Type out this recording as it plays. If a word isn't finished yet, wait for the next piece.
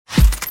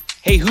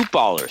Hey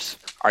Hoopballers,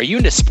 are you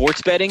into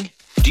sports betting?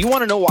 Do you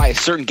want to know why a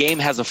certain game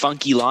has a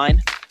funky line?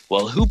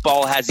 Well,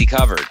 Hoopball has you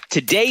covered.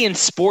 Today in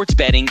Sports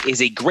Betting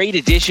is a great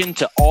addition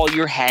to all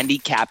your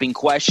handicapping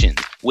questions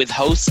with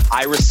hosts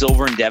Ira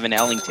Silver and Devin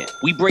Ellington.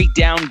 We break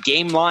down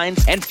game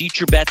lines and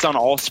future bets on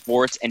all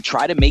sports and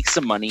try to make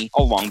some money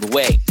along the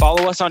way.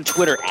 Follow us on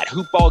Twitter at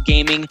Hoopball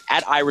Gaming,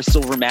 at Ira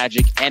Silver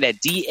Magic, and at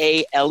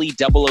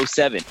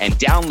DALE007. And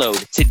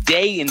download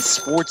Today in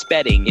Sports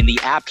Betting in the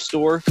App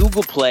Store,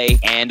 Google Play,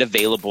 and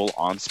available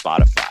on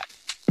Spotify.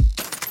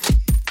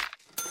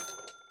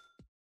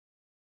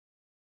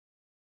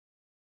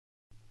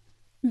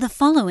 The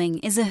following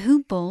is a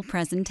Hoop Ball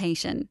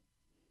presentation.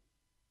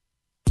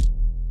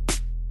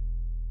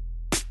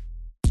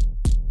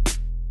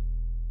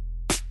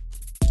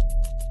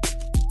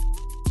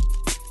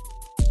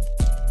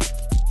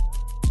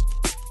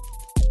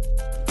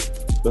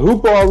 The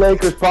Hoop Ball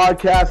Lakers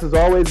podcast is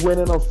always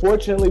winning.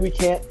 Unfortunately, we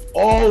can't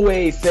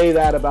always say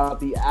that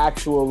about the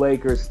actual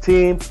Lakers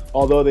team.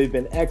 Although they've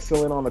been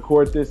excellent on the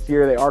court this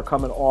year, they are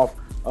coming off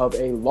of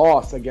a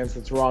loss against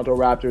the Toronto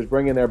Raptors,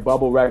 bringing their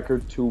bubble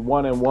record to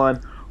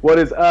 1-1. What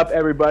is up,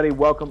 everybody?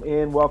 Welcome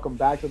in. Welcome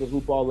back to the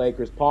Hoop Ball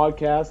Lakers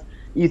podcast.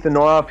 Ethan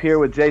Noroff here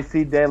with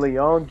JC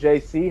DeLeon.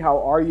 JC, how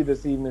are you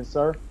this evening,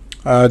 sir?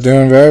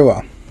 Doing very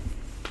well.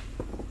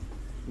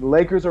 The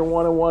Lakers are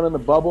 1-1 in the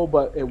bubble,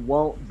 but it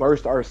won't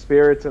burst our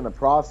spirits in the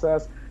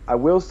process. I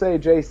will say,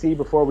 JC,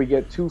 before we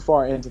get too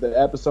far into the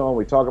episode and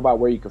we talk about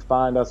where you can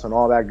find us and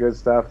all that good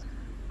stuff,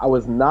 I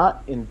was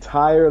not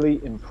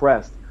entirely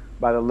impressed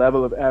by the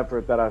level of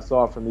effort that I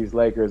saw from these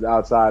Lakers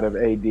outside of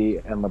AD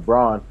and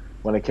LeBron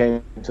when it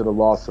came to the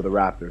loss to the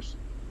Raptors.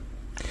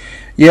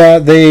 Yeah,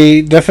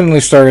 they definitely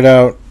started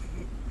out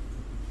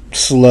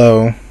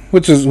slow,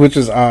 which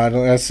is odd.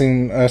 I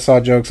saw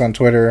jokes on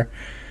Twitter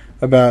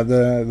about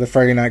the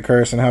Friday night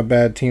curse and how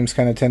bad teams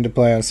kind of tend to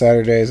play on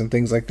Saturdays and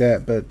things like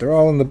that. But they're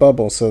all in the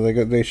bubble, so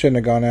they shouldn't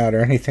have gone out or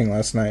anything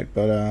last night.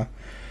 But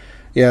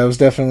yeah, it was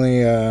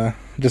definitely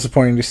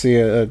disappointing to see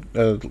a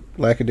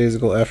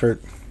lackadaisical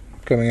effort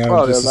coming out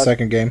of just the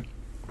second game.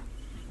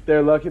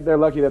 They're lucky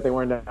that they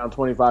weren't down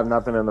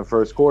 25-0 in the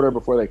first quarter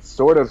before they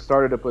sort of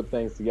started to put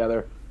things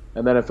together,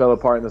 and then it fell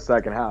apart in the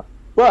second half.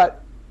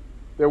 But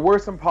there were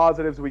some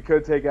positives we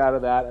could take out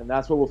of that, and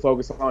that's what we'll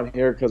focus on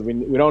here because we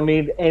don't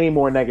need any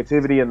more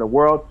negativity in the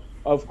world.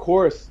 Of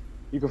course,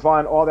 you can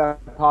find all that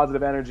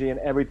positive energy and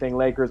everything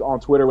Lakers on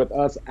Twitter with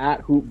us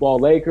at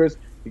HoopBallLakers.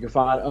 You can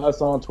find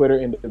us on Twitter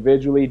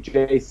individually.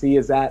 JC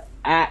is at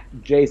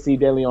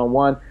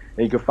JCDeLeon1,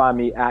 and you can find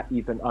me at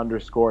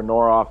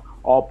Ethan_Noroff.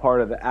 All part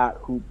of the at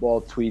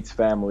Hoopball Tweets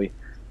family.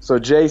 So,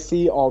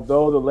 JC,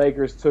 although the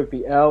Lakers took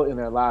the L in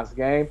their last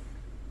game,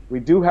 we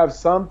do have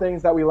some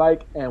things that we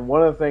like, and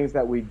one of the things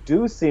that we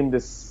do seem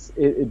to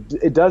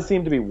it does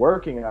seem to be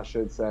working, I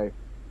should say,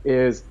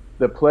 is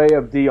the play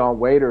of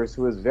Dion Waiters,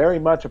 who is very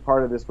much a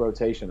part of this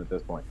rotation at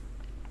this point.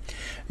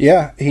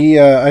 Yeah,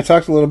 I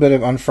talked a little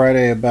bit on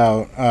Friday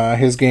about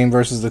his game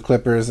versus the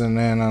Clippers, and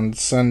then on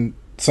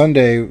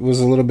Sunday was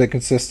a little bit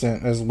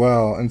consistent as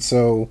well, and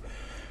so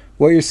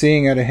what you're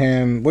seeing out of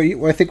him,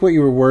 I think what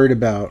you were worried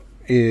about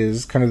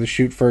is kind of the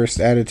shoot-first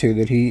attitude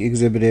that he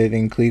exhibited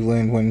in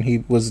Cleveland when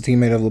he was a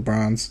teammate of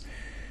LeBron's,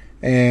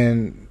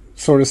 and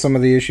sort of some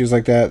of the issues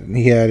like that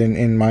he had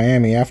in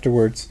Miami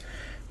afterwards.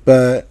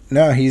 But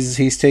no,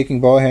 he's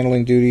taking ball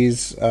handling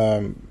duties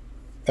as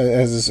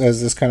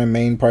this kind of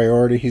main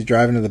priority. He's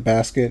driving to the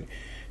basket.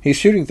 He's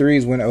shooting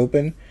threes when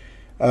open.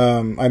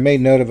 I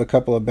made note of a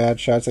couple of bad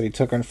shots that he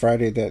took on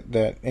Friday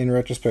that in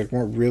retrospect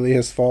weren't really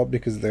his fault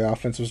because the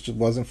offense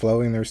wasn't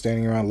flowing. They were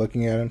standing around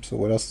looking at him, so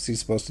what else is he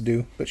supposed to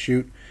do but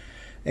shoot?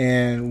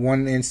 And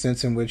one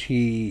instance in which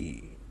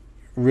he,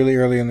 really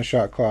early in the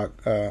shot clock,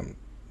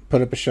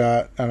 put up a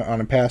shot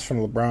on a pass from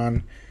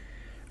LeBron.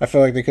 I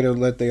felt like they could have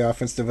let the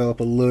offense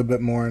develop a little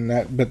bit more,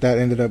 but that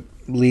ended up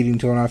leading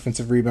to an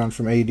offensive rebound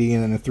from AD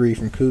and then a three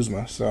from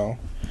Kuzma, so...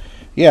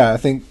 Yeah, I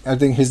think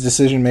his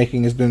decision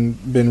making has been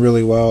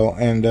really well,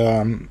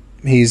 and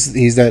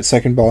he's that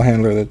second ball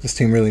handler that this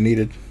team really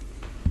needed.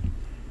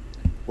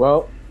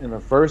 Well, in the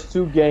first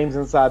two games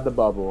inside the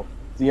bubble,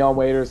 Dion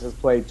Waiters has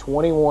played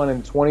 21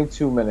 and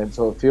 22 minutes,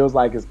 so it feels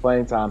like his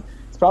playing time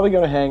is probably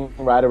going to hang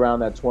right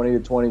around that 20 to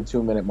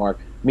 22 minute mark.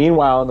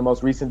 Meanwhile, in the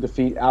most recent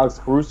defeat, Alex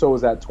Caruso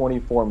was at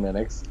 24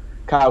 minutes,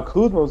 Kyle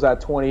Kuzma was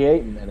at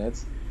 28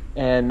 minutes.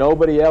 And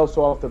nobody else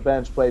off the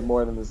bench played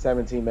more than the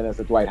 17 minutes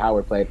that Dwight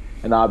Howard played.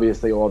 And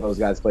obviously all those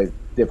guys played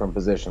different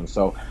positions.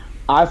 So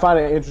I find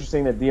it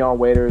interesting that Dion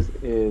Waiters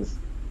is,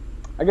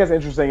 I guess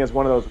interesting is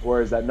one of those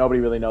words that nobody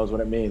really knows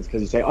what it means.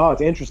 Because you say, oh,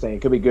 it's interesting.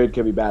 It could be good,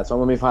 could be bad. So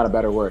let me find a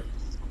better word.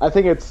 I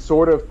think it's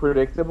sort of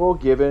predictable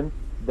given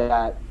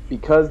that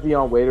because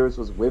Dion Waiters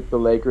was with the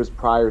Lakers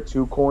prior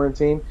to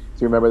quarantine,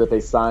 so you remember that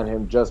they signed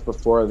him just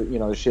before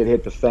the shit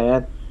hit the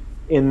fan.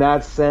 In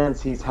that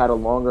sense, he's had a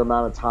longer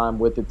amount of time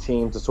with the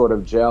team to sort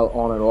of gel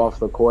on and off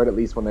the court, at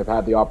least when they've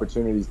had the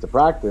opportunities to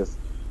practice.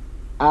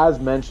 As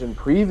mentioned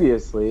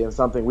previously, and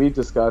something we've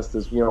discussed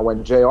is,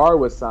 when JR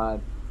was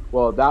signed,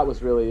 well, that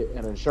was really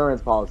an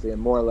insurance policy,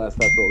 and more or less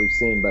that's what we've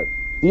seen. But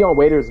Dion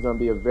Waiters is going to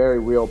be a very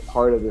real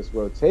part of this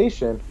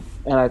rotation.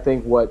 And I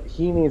think what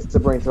he needs to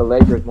bring to the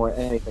Lakers more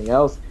than anything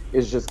else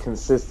is just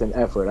consistent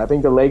effort. I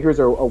think the Lakers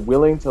are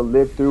willing to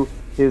live through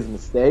his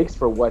mistakes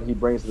for what he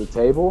brings to the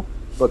table,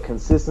 but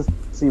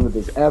consistency with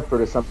his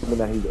effort is something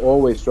that he's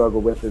always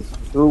struggled with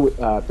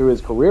through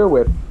his career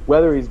with,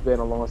 whether he's been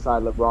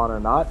alongside LeBron or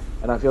not.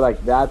 And I feel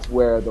like that's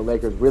where the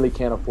Lakers really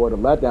can't afford a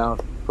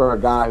letdown for a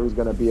guy who's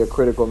going to be a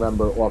critical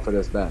member off of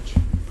this bench.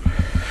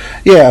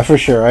 Yeah, for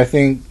sure. I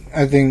think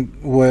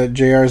what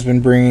JR has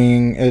been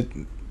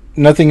bringing,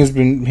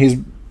 nothing he's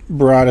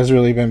brought has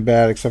really been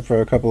bad except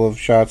for a couple of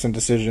shots and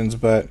decisions.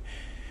 But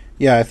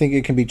yeah, I think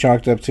it can be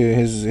chalked up to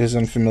his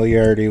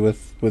unfamiliarity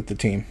with the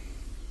team.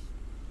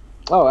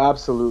 Oh,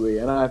 absolutely.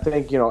 And I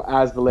think,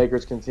 as the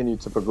Lakers continue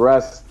to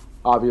progress,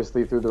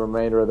 obviously through the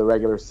remainder of the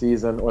regular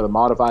season or the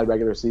modified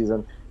regular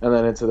season and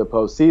then into the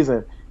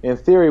postseason, in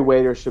theory,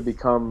 Waiters should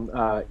become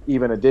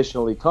even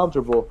additionally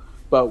comfortable,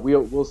 but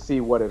we'll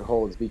see what it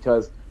holds.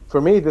 Because for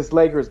me, this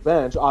Lakers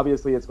bench,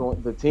 obviously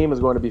the team is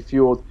going to be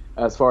fueled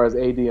as far as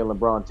AD and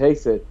LeBron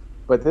takes it,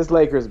 but this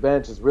Lakers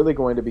bench is really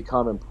going to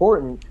become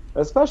important,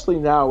 especially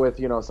now with,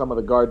 some of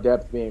the guard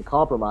depth being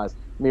compromised.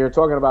 I mean, you're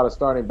talking about a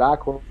starting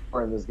backcourt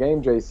in this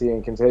game, JC,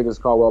 and Kentavious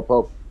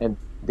Caldwell-Pope and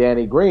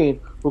Danny Green,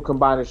 who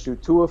combined to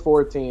shoot 2 of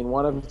 14,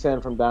 1 of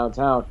 10 from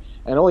downtown,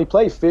 and only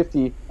played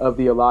 50 of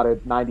the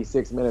allotted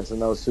 96 minutes in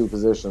those two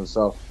positions.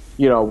 So,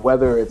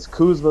 whether it's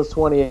Kuzma's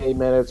 28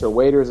 minutes or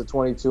Waiters at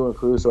 22 and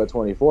Caruso at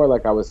 24,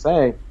 like I was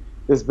saying,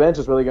 this bench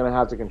is really going to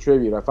have to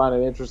contribute. I find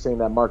it interesting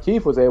that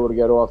Markieff was able to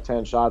get off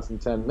 10 shots in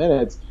 10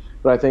 minutes,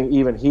 but I think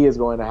even he is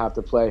going to have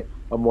to play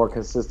a more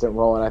consistent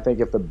role. And I think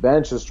if the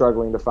bench is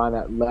struggling to find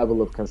that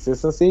level of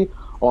consistency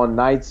on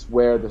nights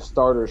where the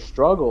starters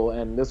struggle,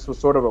 and this was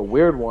sort of a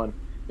weird one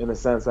in the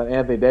sense that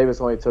Anthony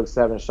Davis only took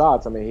 7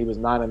 shots. I mean, he was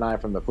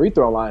 9-9 from the free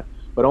throw line,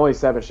 but only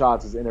 7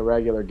 shots is in a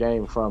regular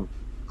game from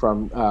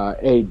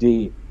AD.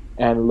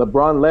 And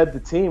LeBron led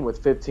the team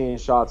with 15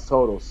 shots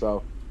total.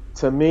 So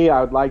to me,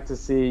 I would like to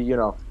see,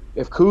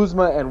 if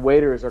Kuzma and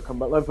Waiters are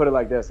combined, let me put it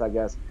like this, I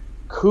guess.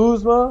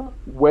 Kuzma,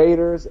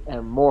 Waiters,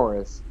 and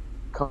Morris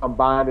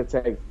combined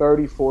to take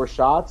 34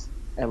 shots,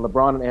 and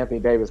LeBron and Anthony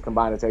Davis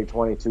combined to take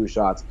 22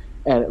 shots.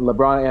 And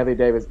LeBron and Anthony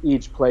Davis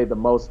each played the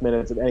most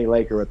minutes of any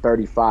Laker at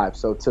 35.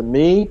 So to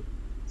me,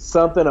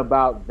 something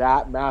about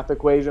that math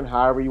equation,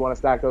 however you want to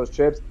stack those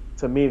chips,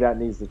 to me that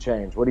needs to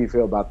change. What do you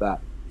feel about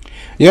that?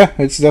 Yeah,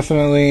 that's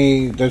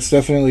definitely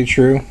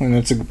true, and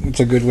it's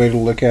a good way to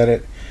look at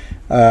it.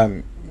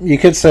 You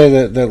could say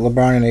that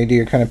LeBron and AD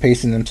are kind of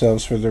pacing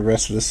themselves for the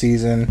rest of the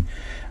season.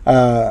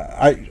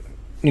 I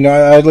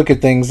look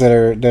at things that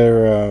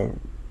are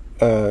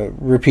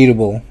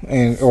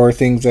repeatable or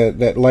things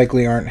that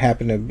likely aren't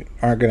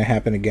going to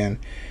happen again.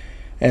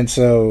 And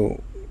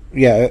so,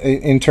 yeah,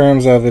 in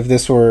terms of if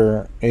this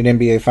were an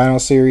NBA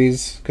Finals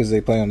series because they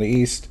play on the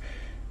East,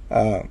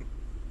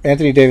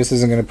 Anthony Davis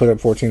isn't going to put up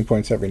 14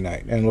 points every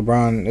night, and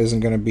LeBron isn't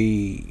going to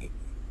be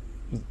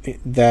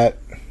that,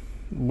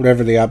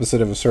 whatever the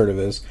opposite of assertive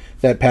is,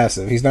 that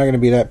passive. He's not going to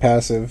be that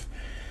passive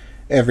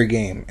every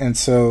game. And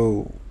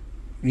so,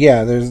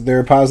 yeah, there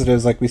are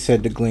positives, like we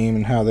said, to gleam,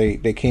 and how they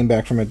came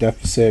back from a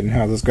deficit, and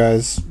how those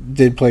guys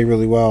did play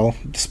really well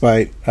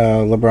despite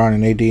LeBron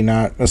and AD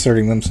not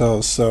asserting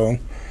themselves. So,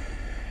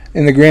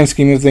 in the grand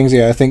scheme of things,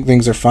 yeah, I think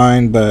things are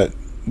fine, but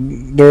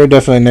there are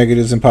definitely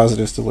negatives and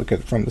positives to look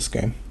at from this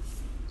game.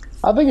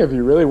 I think if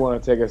you really want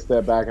to take a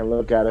step back and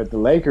look at it, the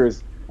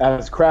Lakers,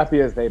 as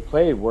crappy as they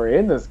played, were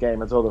in this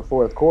game until the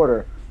fourth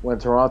quarter when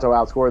Toronto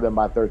outscored them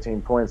by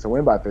 13 points to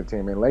win by 15.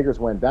 I mean, Lakers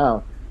went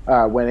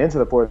into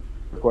the fourth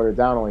quarter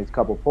down only a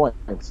couple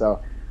points.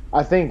 So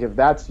I think if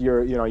that's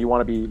your, you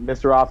want to be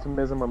Mr.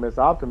 Optimism or Miss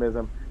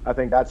Optimism, I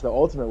think that's the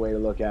ultimate way to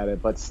look at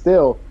it. But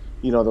still,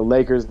 the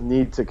Lakers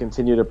need to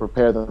continue to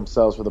prepare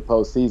themselves for the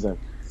postseason.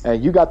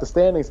 And you got the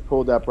standings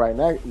pulled up right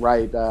at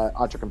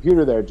your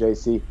computer there,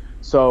 JC.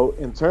 So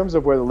in terms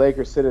of where the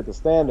Lakers sit at the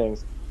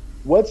standings,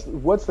 what's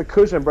the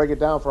cushion? Break it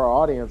down for our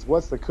audience.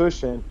 What's the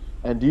cushion?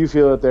 And do you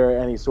feel that there are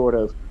any sort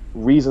of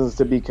reasons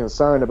to be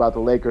concerned about the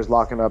Lakers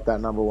locking up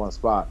that number 1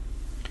 spot?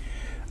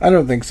 I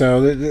don't think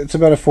so. It's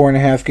about a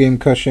 4.5 game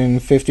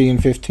cushion,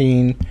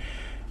 50-15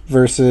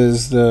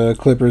 versus the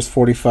Clippers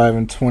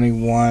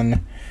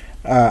 45-21.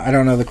 I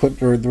don't know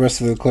the rest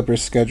of the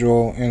Clippers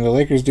schedule, and the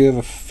Lakers do have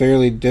a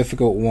fairly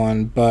difficult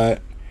one,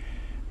 but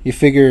you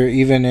figure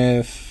even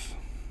if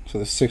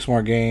there's 6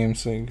 more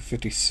games, so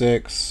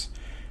 56,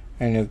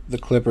 and if the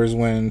Clippers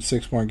win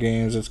 6 more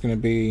games, it's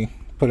going to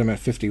put them at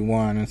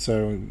 51, and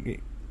so,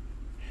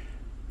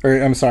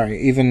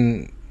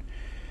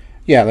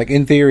 like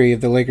in theory,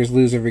 if the Lakers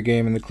lose every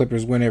game and the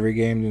Clippers win every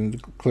game, then the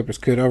Clippers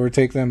could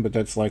overtake them, but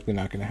that's likely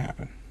not going to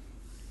happen.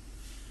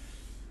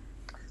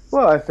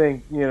 Well, I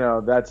think,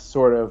 that's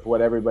sort of what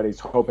everybody's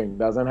hoping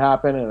doesn't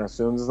happen and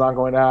assumes it's not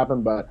going to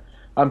happen, but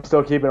I'm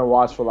still keeping a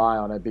watchful eye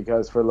on it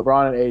because for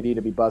LeBron and AD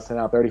to be busting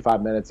out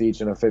 35 minutes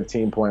each in a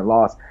 15-point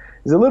loss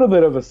is a little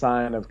bit of a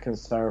sign of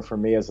concern for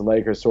me as the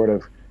Lakers sort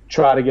of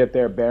try to get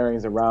their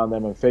bearings around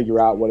them and figure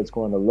out what it's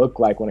going to look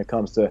like when it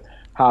comes to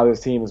how this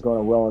team is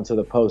going to roll into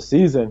the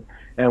postseason.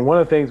 And one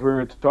of the things we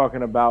were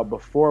talking about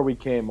before we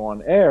came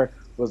on air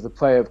was the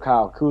play of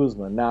Kyle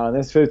Kuzma. Now, in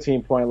this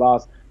 15-point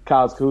loss,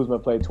 Kyle Kuzma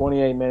played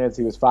 28 minutes.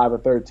 He was 5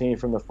 of 13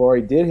 from the floor.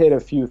 He did hit a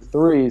few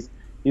threes.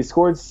 He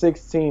scored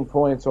 16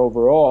 points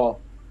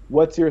overall.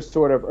 What's your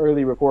sort of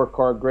early report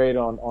card grade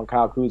on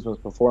Kyle Kuzma's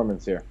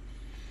performance here?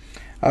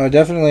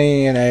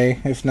 Definitely an A,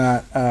 if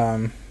not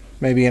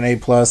maybe an A+.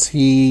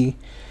 He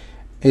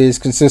is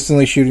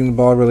consistently shooting the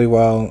ball really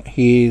well.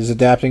 He's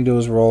adapting to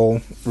his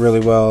role really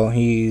well.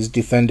 He's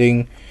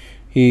defending.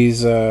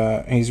 He's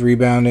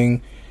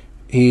rebounding.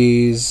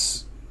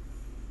 There's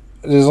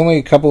only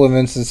a couple of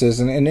instances,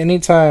 and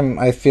anytime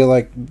I feel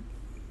like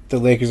the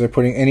Lakers are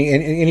putting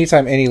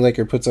anytime any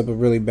Laker puts up a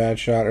really bad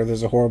shot or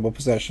there's a horrible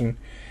possession,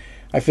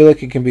 I feel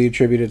like it can be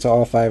attributed to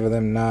all five of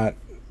them not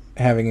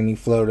having any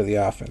flow to the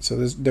offense. So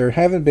there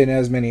haven't been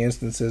as many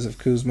instances of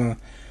Kuzma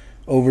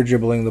over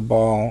dribbling the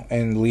ball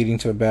and leading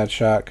to a bad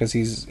shot because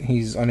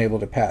he's unable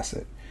to pass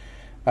it.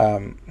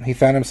 He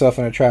found himself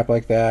in a trap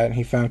like that, and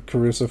he found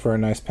Caruso for a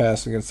nice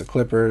pass against the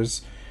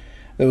Clippers.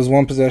 There was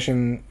one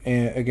possession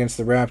against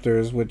the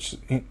Raptors, which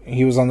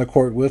he was on the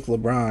court with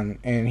LeBron,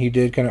 and he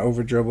did kind of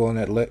over dribble, and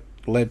it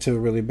led to a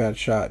really bad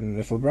shot. And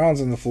if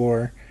LeBron's on the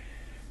floor,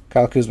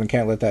 Kyle Kuzma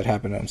can't let that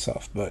happen to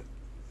himself. But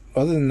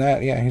other than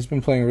that, yeah, he's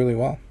been playing really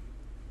well.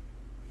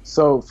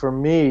 So for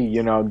me,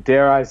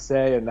 dare I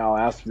say, and I'll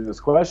ask you this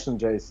question,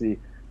 JC,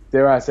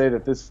 dare I say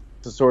that this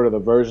is sort of the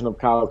version of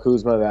Kyle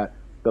Kuzma that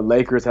the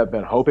Lakers have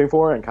been hoping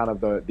for, and kind of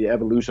the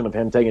evolution of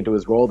him taking to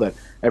his role that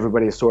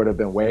everybody has sort of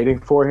been waiting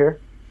for here?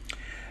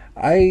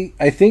 I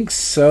think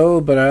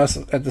so, but I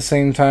also, at the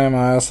same time,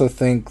 I also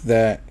think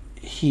that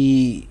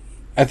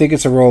I think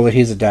it's a role that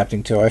he's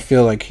adapting to. I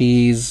feel like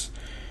he's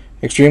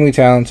extremely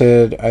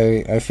talented.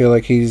 I feel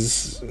like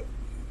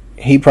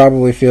he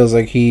probably feels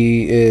like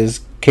he is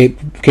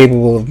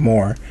capable of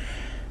more.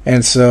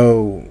 And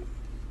so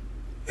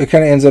it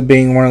kind of ends up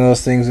being one of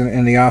those things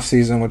in the off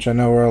season, which I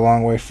know we're a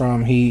long way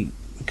from. He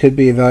could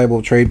be a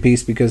valuable trade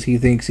piece because he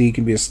thinks he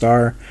can be a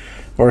star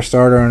or a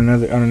starter on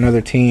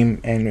another team,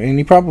 and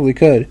he probably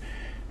could.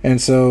 And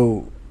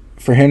so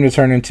for him to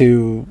turn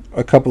into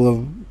a couple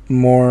of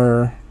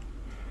more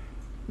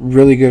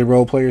really good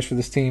role players for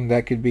this team,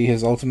 that could be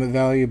his ultimate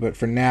value. But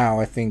for now,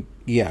 I think,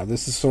 yeah,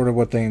 this is sort of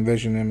what they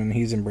envision him, and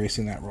he's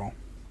embracing that role.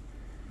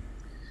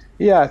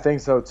 Yeah, I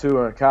think so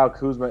too. And Kyle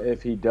Kuzma,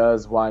 if he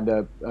does wind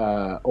up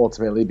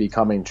ultimately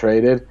becoming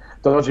traded,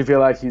 don't you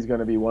feel like he's going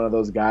to be one of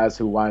those guys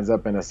who winds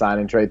up in a sign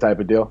and trade type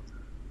of deal?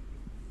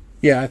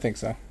 Yeah, I think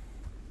so.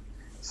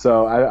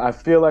 So I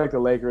feel like the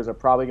Lakers are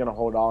probably going to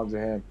hold on to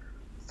him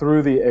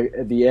through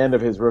the end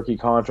of his rookie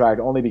contract,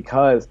 only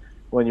because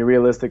when you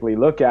realistically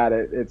look at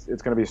it, it's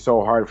going to be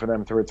so hard for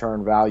them to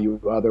return value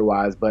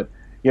otherwise. But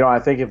I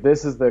think if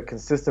this is the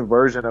consistent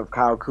version of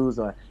Kyle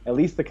Kuzma, at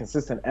least the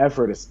consistent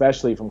effort,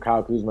 especially from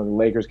Kyle Kuzma, the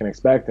Lakers can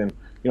expect in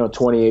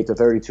 28 to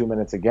 32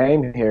 minutes a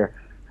game here,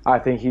 I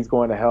think he's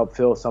going to help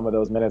fill some of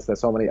those minutes that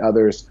so many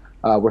others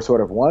were sort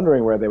of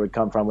wondering where they would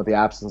come from with the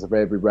absence of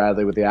Avery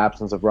Bradley, with the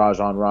absence of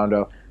Rajon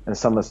Rondo, and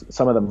some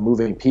of the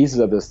moving pieces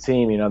of this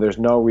team. There's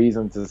no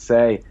reason to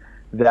say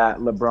that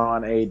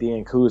LeBron, AD,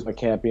 and Kuzma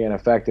can't be an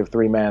effective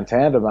three-man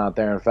tandem out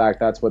there. In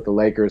fact, that's what the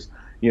Lakers,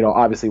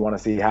 obviously want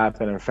to see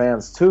happen, and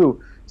fans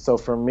too. So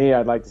for me,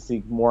 I'd like to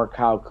see more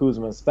Kyle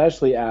Kuzma,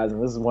 especially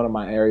and this is one of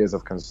my areas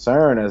of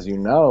concern, as you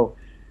know,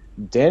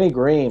 Danny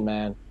Green,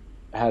 man,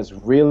 has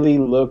really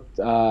looked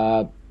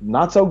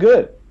not so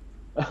good.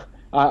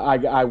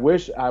 I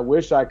wish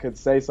I could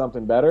say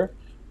something better,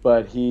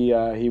 but he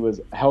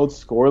was held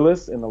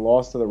scoreless in the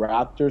loss to the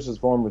Raptors, his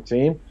former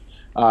team.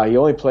 He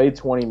only played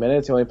 20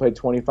 minutes. He only played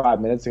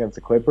 25 minutes against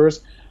the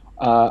Clippers.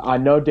 I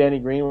know Danny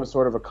Green was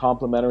sort of a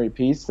complimentary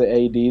piece to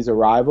AD's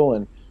arrival,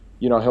 and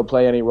he'll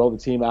play any role the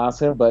team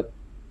asks him. But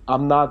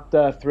I'm not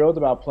thrilled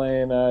about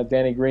playing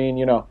Danny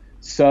Green,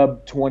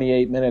 sub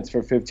 28 minutes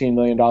for $15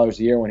 million a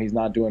year when he's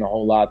not doing a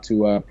whole lot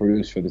to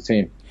produce for the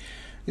team.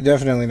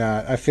 Definitely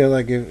not. I feel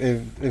like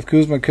if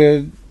Kuzma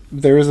could,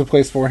 there is a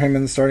place for him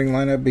in the starting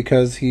lineup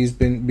because he's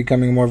been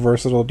becoming more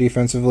versatile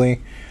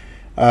defensively.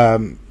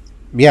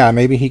 Yeah,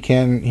 maybe he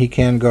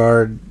can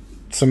guard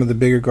some of the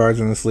bigger guards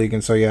in this league,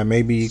 and so yeah,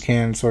 maybe you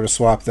can sort of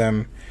swap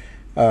them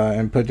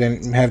and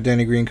have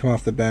Danny Green come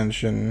off the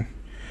bench. And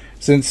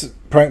since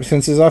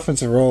his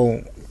offensive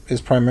role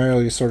is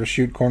primarily sort of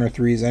shoot corner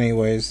threes,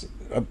 anyways,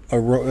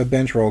 a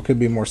bench role could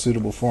be more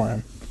suitable for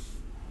him.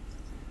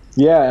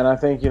 Yeah, and I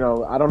think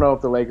I don't know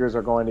if the Lakers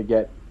are going to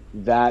get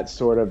that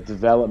sort of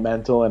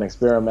developmental and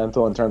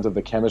experimental in terms of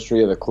the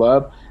chemistry of the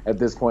club at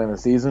this point in the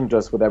season,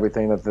 just with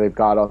everything that they've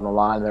got on the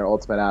line, their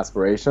ultimate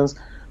aspirations.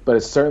 But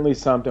it's certainly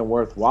something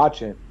worth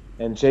watching.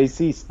 And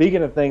JC,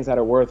 speaking of things that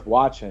are worth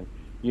watching,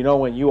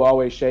 when you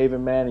always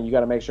shaving, man, and you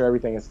got to make sure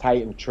everything is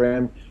tight and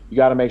trimmed, you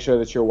got to make sure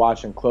that you're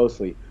watching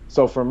closely.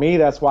 So for me,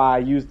 that's why I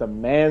use the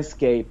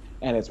Manscaped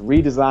and its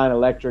redesigned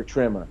electric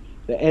trimmer.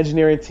 The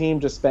engineering team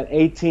just spent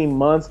 18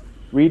 months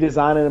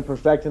redesigning and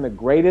perfecting the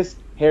greatest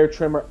hair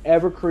trimmer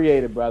ever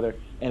created, brother,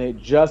 and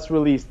it just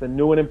released the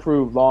new and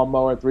improved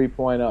Lawnmower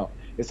 3.0.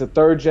 It's a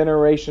third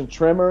generation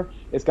trimmer.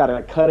 It's got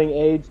a cutting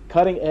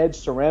edge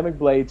ceramic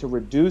blade to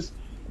reduce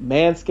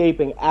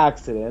manscaping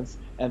accidents.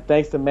 And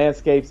thanks to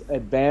Manscaped's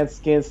advanced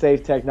skin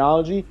safe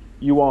technology,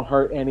 you won't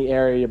hurt any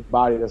area of your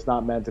body that's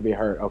not meant to be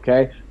hurt,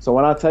 okay? So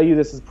when I tell you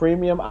this is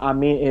premium, I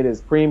mean it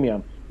is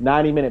premium.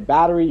 90-minute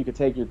battery, you can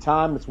take your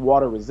time. It's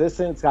water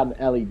resistant. It's got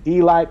an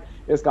LED light.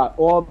 It's got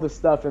all the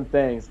stuff and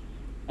things.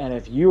 And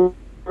if you're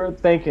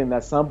thinking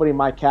that somebody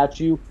might catch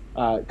you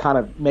kind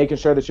of making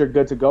sure that you're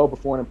good to go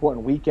before an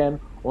important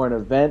weekend or an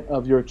event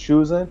of your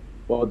choosing,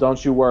 well,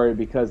 don't you worry,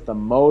 because the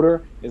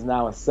motor is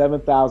now a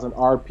 7,000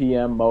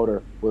 RPM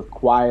motor with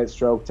quiet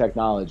stroke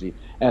technology.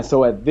 And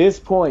so at this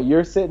point,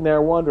 you're sitting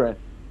there wondering,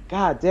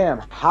 God damn,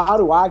 how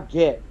do I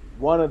get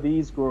one of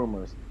these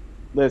groomers?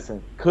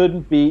 Listen,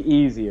 couldn't be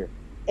easier.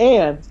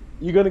 And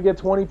you're going to get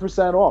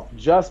 20% off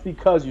just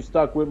because you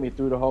stuck with me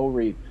through the whole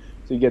read.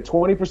 So you get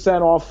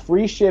 20% off,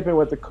 free shipping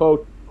with the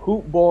code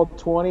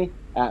HoopBall20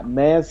 at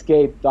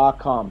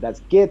manscaped.com.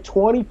 That's get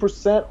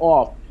 20%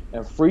 off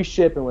and free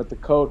shipping with the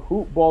code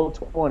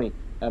HoopBall20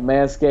 at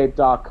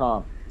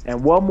manscaped.com.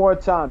 And one more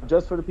time,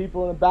 just for the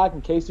people in the back,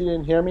 in case you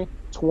didn't hear me,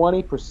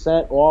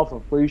 20% off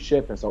and free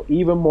shipping. So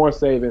even more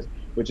savings,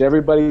 which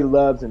everybody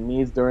loves and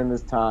needs during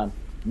this time.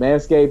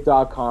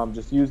 Manscaped.com.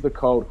 Just use the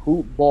code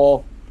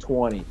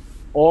HoopBall20.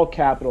 All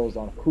capitals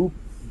on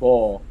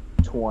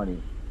HoopBall20.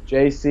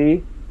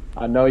 JC,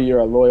 I know you're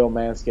a loyal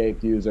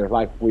Manscaped user,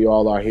 like we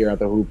all are here at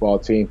the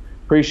Hoopball team.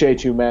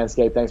 Appreciate you,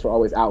 Manscaped. Thanks for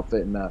always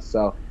outfitting us.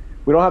 So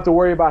we don't have to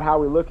worry about how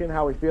we're looking,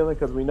 how we're feeling,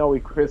 because we know we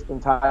crisp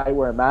and tight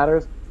where it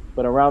matters.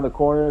 But around the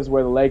corner is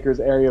where the Lakers'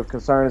 area of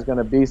concern is going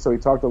to be. So we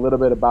talked a little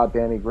bit about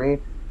Danny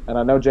Green. And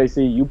I know,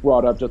 JC, you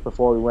brought up just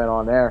before we went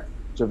on there,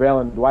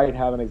 JaVale and Dwight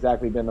haven't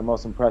exactly been the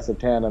most impressive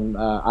tandem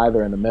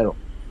either in the middle.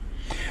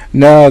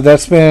 No,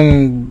 that's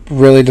been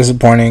really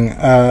disappointing,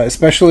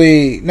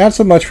 especially not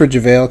so much for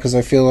JaVale, because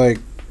I feel like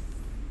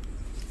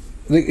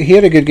he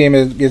had a good game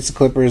against the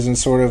Clippers, and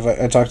sort of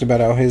I talked about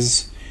how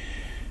his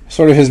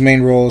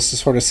main role is to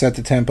sort of set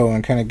the tempo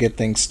and kind of get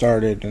things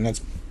started, and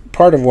that's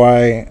part of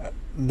why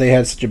they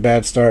had such a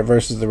bad start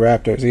versus the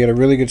Raptors. He had a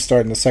really good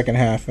start in the second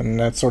half, and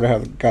that's sort of how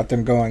it got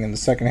them going in the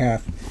second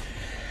half.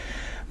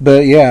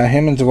 But yeah,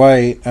 him and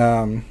Dwight,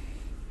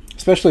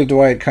 especially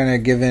Dwight, kind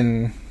of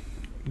given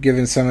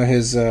some of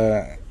his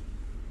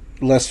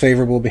less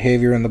favorable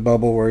behavior in the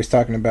bubble, where he's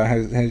talking about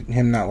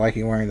him not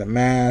liking wearing the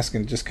mask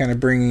and just kind of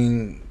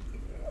bringing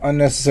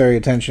unnecessary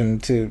attention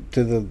to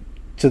the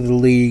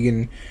league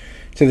and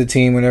to the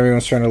team when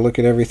everyone's trying to look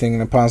at everything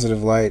in a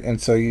positive light. And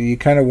so you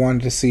kind of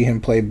wanted to see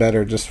him play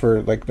better, just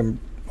for like the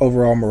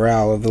overall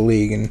morale of the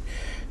league, and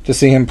to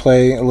see him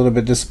play a little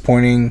bit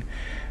disappointing.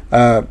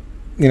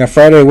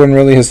 Friday wasn't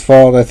really his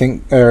fault. I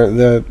think,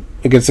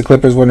 against the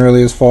Clippers wasn't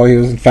really his fault. He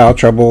was in foul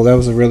trouble. That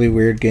was a really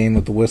weird game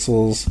with the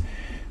whistles.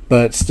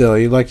 But still,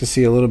 you'd like to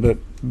see a little bit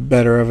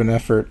better of an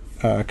effort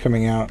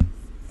coming out,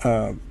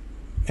 and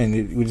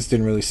we just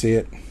didn't really see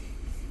it.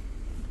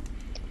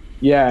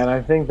 Yeah, and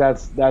I think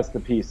that's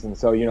the piece. And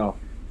so,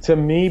 to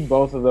me,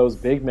 both of those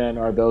big men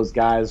are those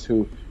guys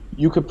who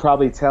you could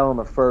probably tell in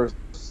the first,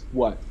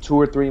 2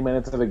 or 3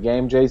 minutes of a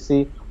game,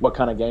 JC, what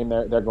kind of game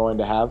they're going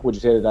to have. Would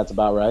you say that that's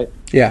about right?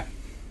 Yeah.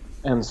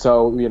 And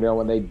so,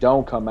 when they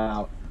don't come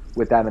out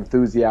with that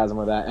enthusiasm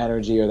or that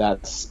energy or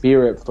that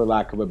spirit, for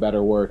lack of a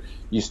better word,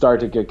 you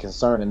start to get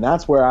concerned. And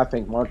that's where I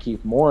think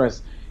Markieff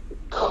Morris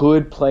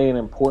could play an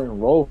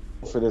important role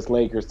for this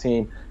Lakers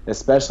team,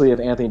 especially if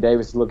Anthony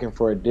Davis is looking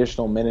for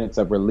additional minutes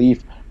of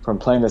relief from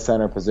playing the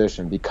center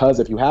position. Because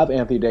if you have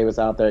Anthony Davis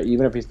out there,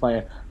 even if he's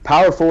playing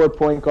power forward,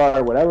 point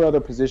guard, whatever other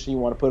position you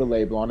want to put a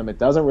label on him, it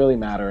doesn't really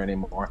matter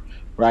anymore,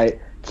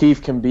 right?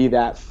 Keith can be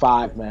that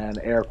five-man,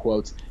 air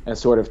quotes, and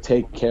sort of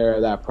take care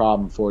of that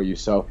problem for you.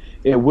 So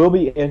it will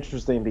be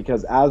interesting,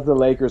 because as the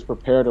Lakers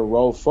prepare to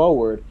roll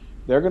forward,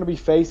 they're going to be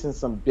facing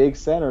some big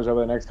centers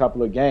over the next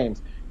couple of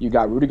games. You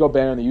got Rudy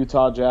Gobert and the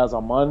Utah Jazz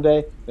on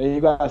Monday. Then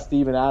you got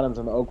Steven Adams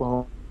and the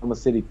Oklahoma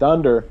City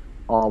Thunder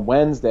on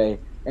Wednesday.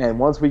 And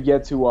once we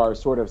get to our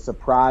sort of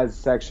surprise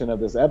section of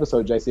this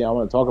episode, JC, I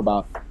want to talk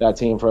about that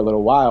team for a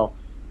little while.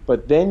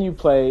 But then you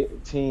play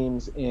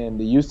teams in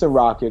the Houston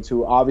Rockets,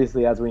 who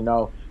obviously, as we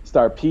know,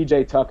 start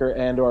P.J. Tucker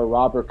and or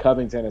Robert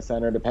Covington at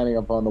center, depending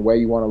upon the way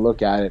you want to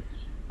look at it.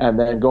 And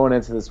then going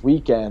into this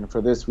weekend,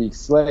 for this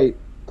week's slate,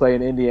 play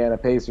an Indiana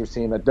Pacers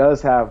team that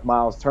does have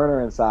Miles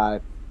Turner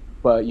inside,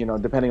 but,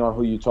 depending on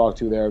who you talk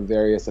to, there are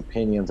various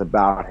opinions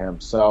about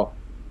him. So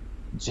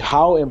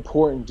how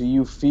important do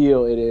you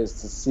feel it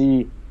is to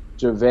see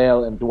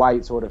JaVale and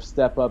Dwight sort of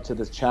step up to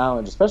this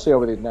challenge, especially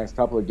over these next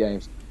couple of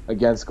games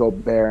against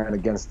Gobert and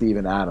against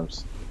Steven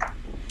Adams?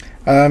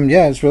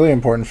 Yeah, it's really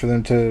important for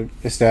them to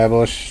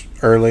establish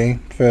early.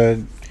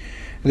 They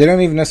don't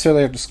even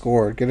necessarily have to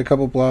score. Get a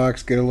couple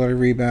blocks, get a lot of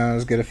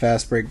rebounds, get a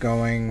fast break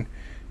going,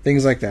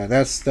 things like that.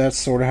 That's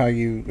sort of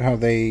how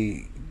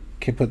they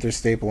can put their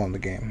staple on the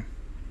game.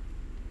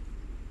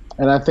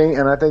 And I think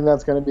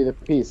that's going to be the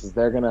piece, is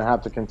they're going to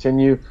have to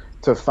continue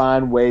to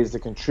find ways to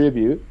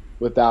contribute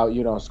without,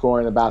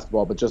 scoring the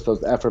basketball, but just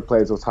those effort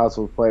plays, those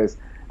hustle plays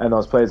and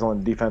those plays on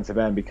the defensive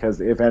end,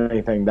 because if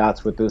anything,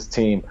 that's what this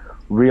team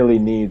really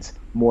needs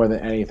more than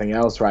anything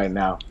else right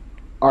now.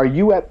 Are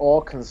you at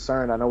all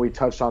concerned? I know we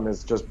touched on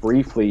this just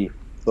briefly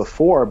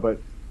before,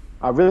 but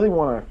I really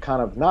want to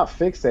kind of not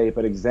fixate,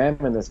 but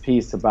examine this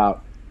piece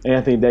about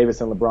Anthony Davis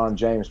and LeBron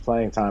James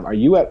playing time. Are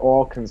you at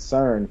all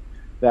concerned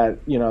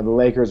that, the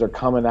Lakers are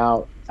coming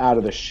out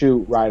of the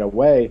chute right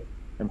away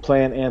and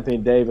playing Anthony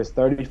Davis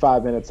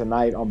 35 minutes a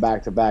night on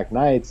back-to-back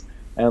nights,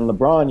 and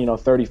LeBron,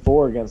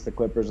 34 against the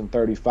Clippers and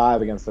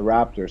 35 against the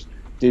Raptors?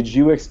 Did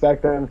you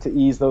expect them to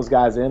ease those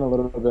guys in a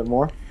little bit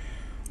more?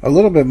 A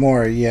little bit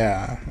more,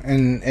 yeah.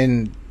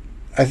 And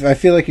I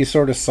feel like you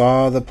sort of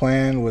saw the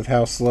plan with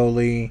how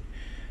slowly,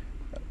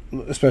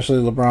 especially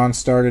LeBron,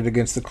 started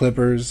against the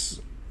Clippers,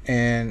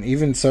 and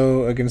even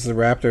so against the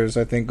Raptors.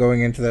 I think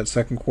going into that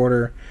second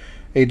quarter,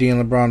 AD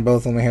and LeBron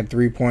both only had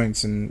 3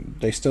 points, and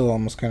they still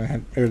almost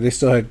they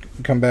still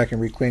had come back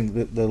and reclaimed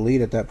the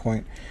lead at that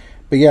point.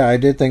 But yeah, I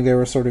did think they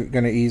were sort of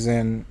going to ease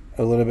in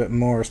a little bit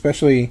more,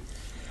 especially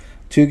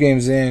 2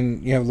 games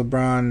in. You have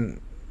LeBron.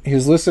 He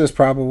was listed as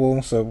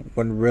probable, so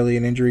wasn't really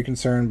an injury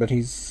concern, but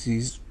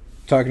he's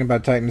talking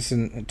about tightness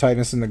in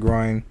the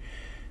groin,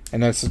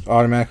 and that's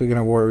automatically going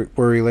to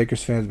worry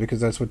Lakers fans, because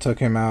that's what took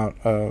him out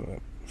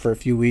for a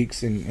few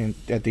weeks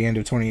at the end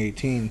of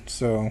 2018.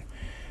 So,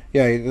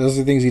 yeah, those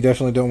are things you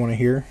definitely don't want to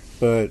hear,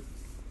 but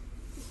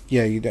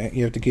yeah, you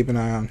have to keep an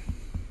eye on.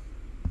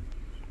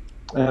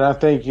 And I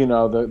think,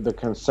 the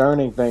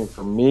concerning thing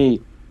for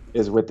me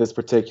is with this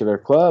particular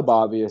club,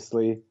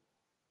 obviously,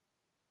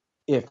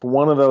 if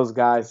one of those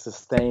guys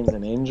sustains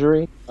an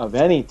injury of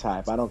any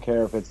type, I don't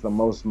care if it's the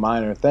most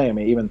minor thing. I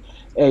mean, even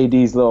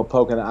AD's little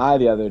poke in the eye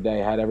the other day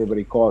had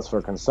everybody cause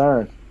for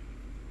concern.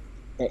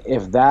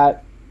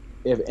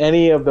 If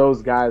any of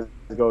those guys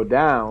go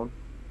down,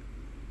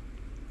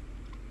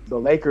 the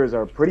Lakers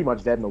are pretty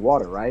much dead in the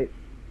water, right?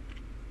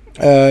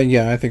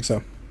 Yeah, I think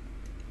so.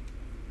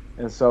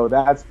 And so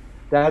that's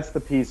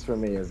the piece for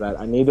me, is that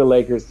I need the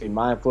Lakers to be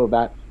mindful of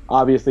that.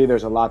 Obviously,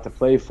 there's a lot to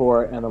play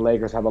for, and the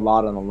Lakers have a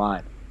lot on the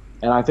line.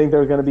 And I think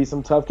there's going to be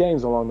some tough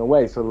games along the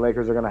way, so the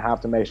Lakers are going to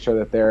have to make sure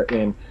that they're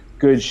in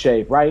good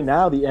shape. Right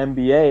now, the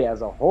NBA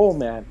as a whole,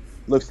 man,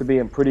 looks to be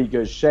in pretty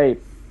good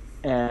shape.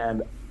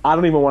 And I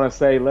don't even want to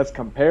say let's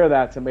compare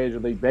that to Major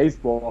League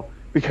Baseball,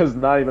 because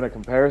it's not even a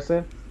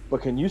comparison.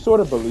 But can you sort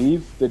of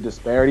believe the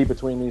disparity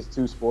between these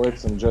two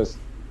sports? And just,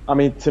 I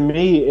mean, to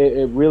me,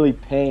 it really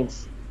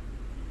paints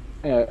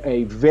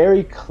a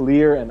very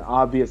clear and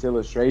obvious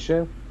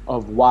illustration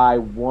of why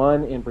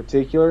one in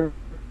particular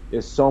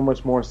is so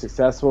much more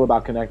successful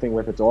about connecting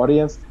with its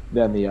audience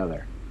than the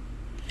other.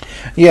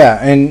 Yeah,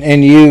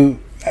 and you,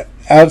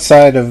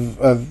 outside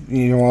of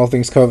all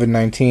things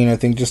COVID-19, I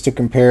think just to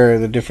compare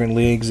the different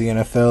leagues, the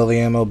NFL, the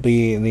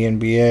MLB, and the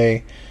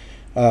NBA,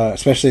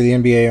 especially the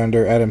NBA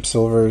under Adam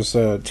Silver's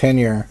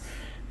tenure,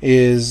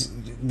 is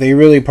they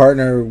really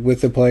partner with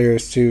the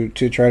players to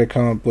try to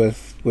come up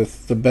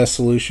with the best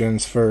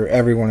solutions for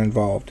everyone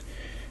involved.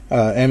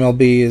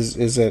 MLB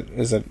is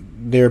at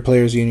their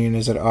players union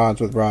is at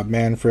odds with Rob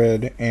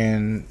Manfred,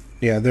 and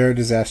yeah, they're a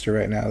disaster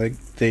right now.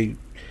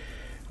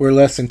 We're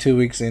less than 2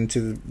 weeks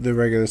into the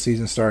regular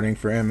season starting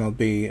for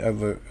MLB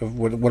of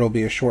what'll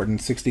be a shortened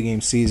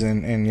 60-game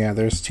season, and yeah,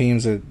 there's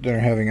teams that are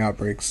having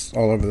outbreaks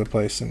all over the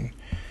place, and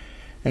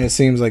it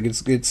seems like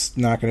it's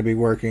not going to be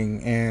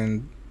working.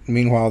 And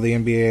meanwhile, the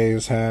NBA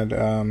has had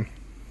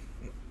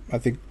I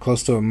think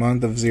close to a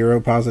month of 0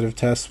 positive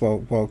tests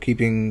while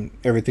keeping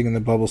everything in the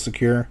bubble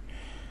secure.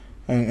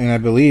 And I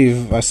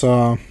believe I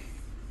saw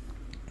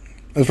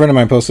a friend of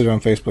mine posted it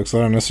on Facebook, so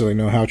I don't necessarily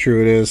know how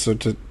true it is, so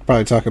to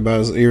probably talk about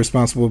it is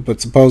irresponsible,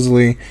 but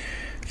supposedly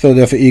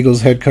Philadelphia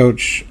Eagles head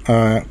coach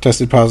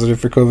tested positive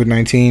for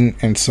COVID-19,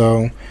 and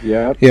so the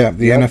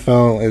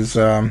NFL is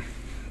and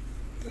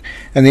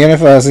the NFL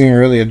hasn't even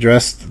really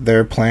addressed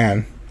their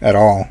plan at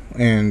all,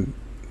 and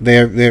they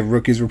have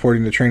rookies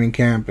reporting to training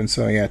camp, and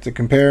so yeah, to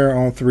compare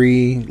all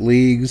 3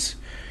 leagues,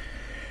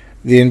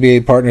 the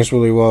NBA partners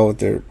really well with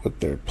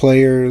their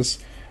players.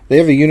 They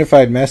have a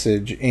unified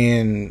message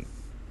in,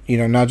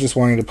 not just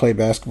wanting to play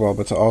basketball,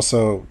 but to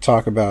also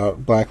talk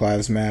about Black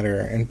Lives Matter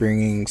and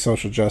bringing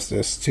social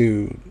justice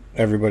to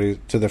everybody,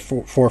 to the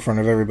forefront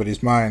of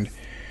everybody's mind.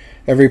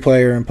 Every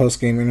player in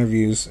post-game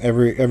interviews,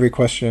 every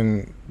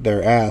question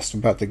they're asked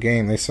about the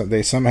game,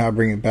 they somehow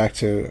bring it back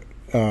to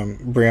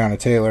Breonna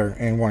Taylor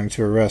and wanting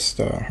to arrest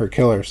her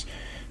killers.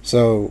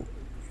 So,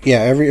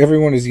 yeah,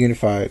 everyone is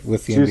unified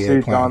with the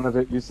NBA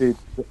plan.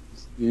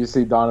 You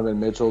see Donovan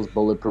Mitchell's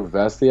bulletproof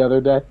vest the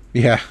other day?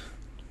 Yeah.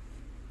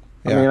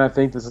 I mean, I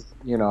think this is,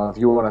 if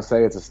you want to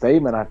say it's a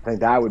statement, I think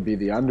that would be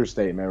the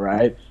understatement,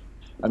 right?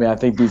 I mean, I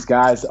think these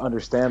guys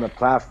understand the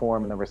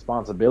platform and the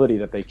responsibility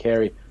that they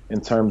carry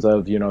in terms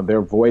of,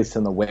 their voice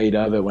and the weight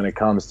of it when it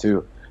comes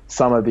to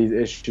some of these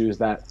issues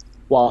that,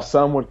 while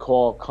some would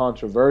call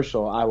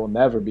controversial, I will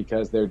never,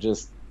 because they're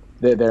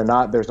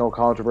not, there's no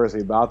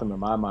controversy about them in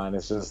my mind.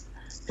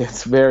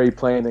 It's very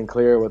plain and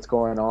clear what's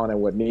going on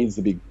and what needs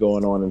to be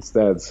going on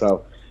instead.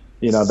 So,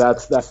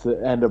 that's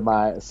the end of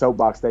my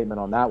soapbox statement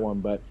on that one.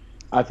 But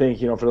I think,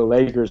 for the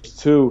Lakers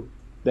too,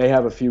 they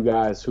have a few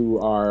guys who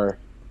are,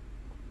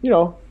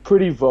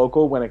 pretty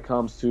vocal when it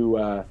comes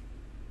to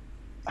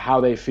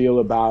how they feel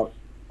about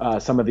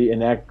some of the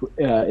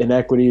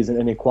inequities and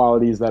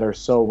inequalities that are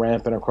so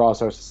rampant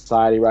across our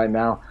society right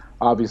now.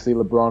 Obviously,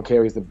 LeBron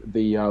carries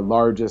the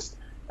largest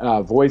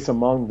voice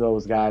among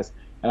those guys,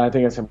 and I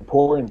think it's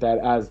important that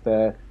as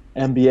the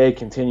NBA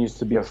continues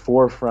to be a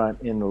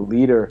forefront in the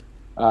leader,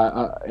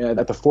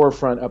 at the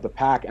forefront of the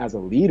pack as a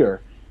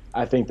leader,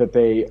 I think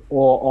that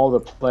all the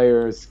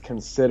players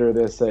consider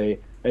this a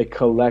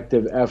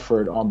collective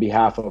effort on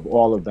behalf of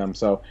all of them.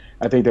 So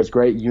I think there's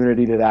great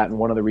unity to that, and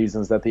one of the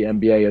reasons that the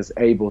NBA is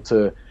able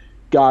to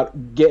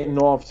getting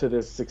off to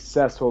this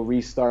successful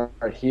restart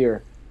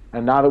here.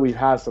 And now that we've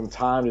had some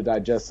time to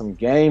digest some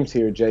games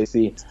here,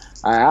 JC,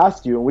 I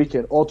asked you, and we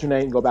can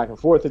alternate and go back and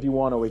forth if you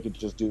want, or we could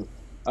just do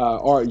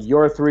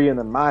your three and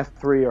then my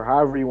three, or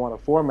however you want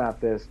to format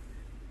this.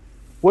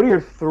 What are your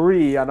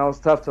three? I know it's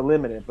tough to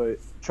limit it, but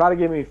try to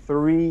give me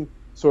three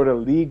sort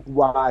of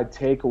league-wide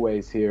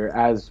takeaways here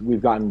as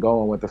we've gotten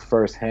going with the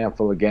first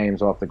handful of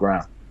games off the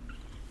ground.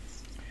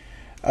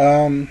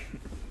 I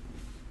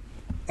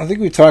think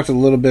we talked a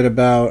little bit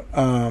about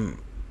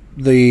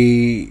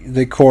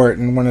the court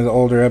in one of the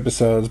older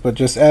episodes, but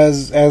just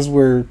as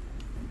we're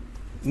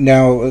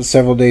now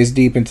several days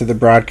deep into the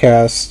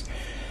broadcast,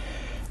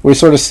 we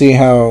sort of see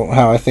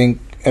how I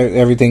think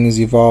everything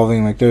is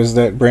evolving. Like there's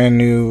that brand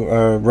new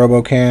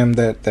RoboCam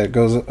that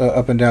goes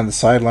up and down the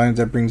sidelines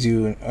that brings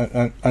you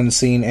an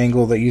unseen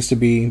angle that used to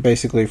be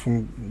basically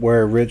from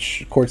where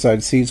rich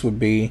courtside seats would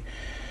be.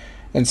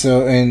 And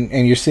so,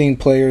 and you're seeing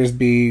players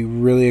be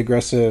really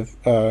aggressive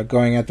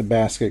going at the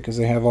basket because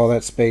they have all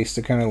that space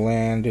to kind of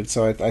land. And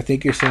so I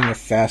think you're seeing a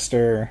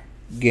faster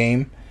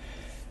game.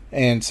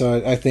 And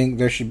so I think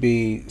there should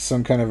be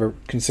some kind of a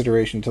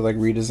consideration to like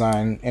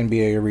redesign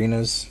NBA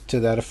arenas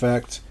to that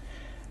effect.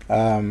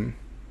 I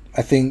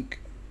think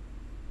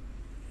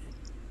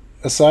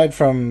aside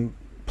from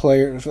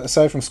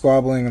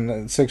squabbling on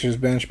the Sixers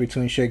bench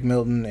between Shake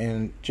Milton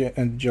and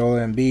Joel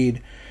Embiid,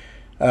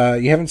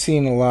 you haven't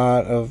seen a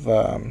lot of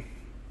like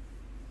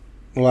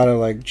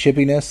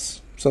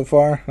chippiness so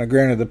far. Now,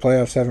 granted, the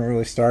playoffs haven't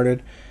really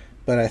started,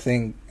 but I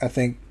think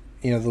the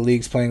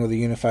league's playing with a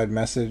unified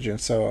message, and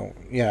so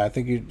I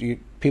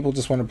think people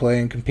just want to play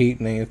and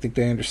compete, and I think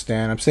they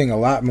understand. I'm seeing a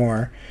lot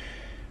more.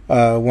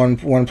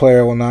 One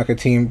player will knock a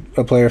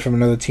player from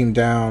another team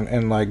down,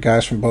 and like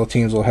guys from both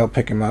teams will help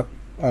pick him up,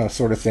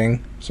 sort of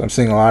thing. So I'm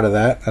seeing a lot of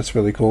that. That's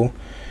really cool.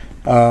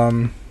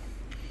 And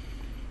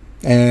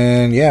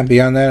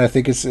beyond that, I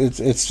think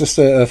it's just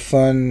a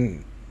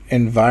fun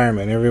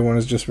environment. Everyone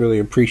is just really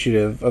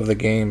appreciative of the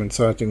game, and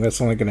so I think that's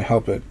only going to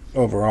help it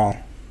overall.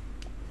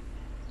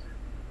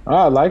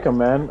 I like them,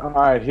 man. All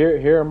right,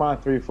 here are my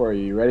three for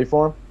you. You ready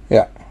for them?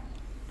 Yeah.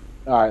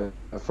 All right,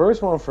 the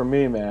first one for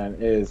me, man,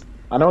 is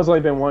I know it's only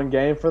been one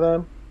game for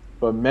them,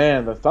 but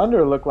man, the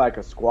Thunder look like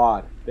a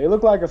squad. They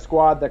look like a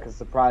squad that can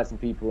surprise some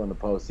people in the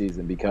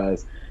postseason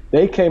because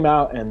they came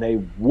out and they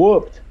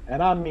whooped,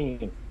 and I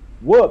mean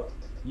whooped,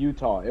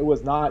 Utah. It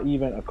was not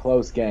even a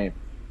close game.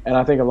 And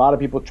I think a lot of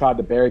people tried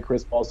to bury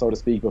Chris Paul, so to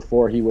speak,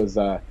 before he was,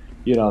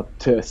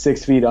 to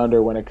 6 feet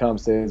under when it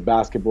comes to his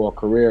basketball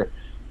career.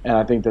 And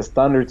I think this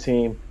Thunder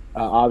team,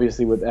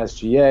 obviously with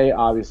SGA,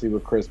 obviously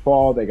with Chris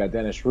Paul, they got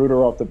Dennis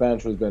Schroeder off the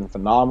bench, who's been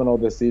phenomenal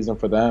this season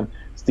for them.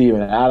 Steven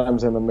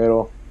Adams in the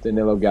middle,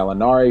 Danilo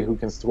Gallinari, who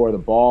can score the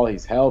ball.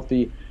 He's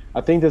healthy.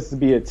 I think this would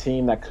be a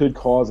team that could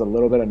cause a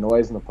little bit of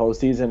noise in the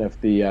postseason if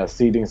the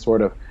seeding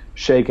sort of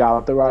shake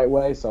out the right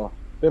way. So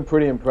been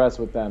pretty impressed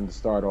with them to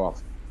start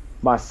off.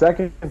 My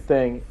second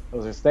thing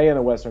was to stay in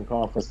the Western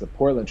Conference, the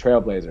Portland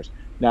Trailblazers.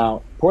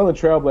 Now, Portland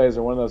Trailblazers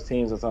are one of those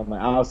teams that's on the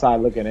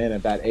outside looking in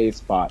at that 8th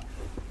spot.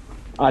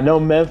 I know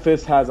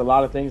Memphis has a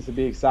lot of things to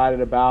be excited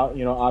about.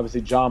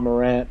 Obviously John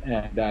Morant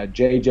and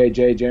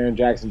Jaren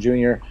Jackson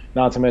Jr.,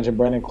 not to mention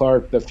Brandon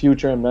Clark. The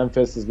future in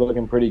Memphis is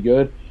looking pretty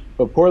good.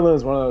 But Portland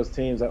is one of those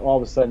teams that all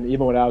of a sudden,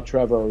 even without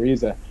Trevor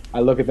Ariza, I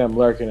look at them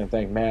lurking and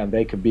think, man,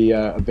 they could be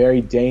a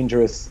very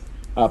dangerous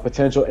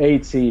potential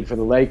 8 seed for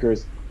the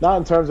Lakers. Not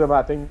in terms of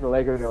I think the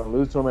Lakers are going to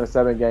lose to them in a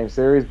 7-game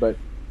series, but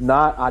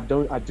I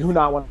do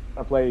not want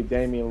to play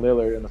Damian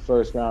Lillard in the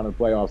first round of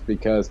playoffs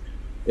because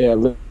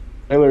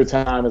Lillard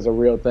time is a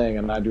real thing,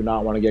 and I do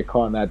not want to get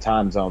caught in that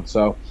time zone.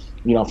 So,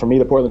 for me,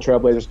 the Portland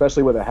Trailblazers,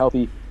 especially with a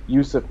healthy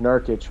Yusuf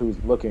Nurkic, who's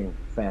looking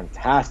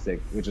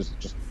fantastic, which is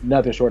just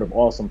nothing short of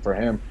awesome for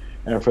him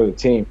and for the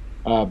team,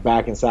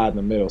 back inside in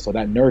the middle. So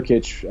that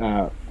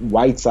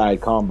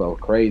Nurkic-Whiteside combo,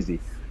 crazy.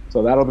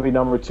 So that'll be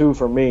number 2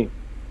 for me.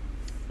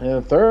 And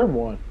the third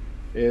one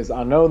is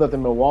I know that the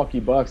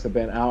Milwaukee Bucks have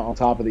been out on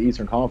top of the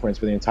Eastern Conference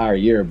for the entire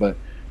year, but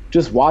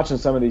just watching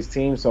some of these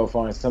teams so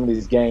far in some of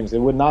these games, it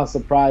would not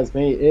surprise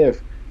me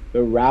if the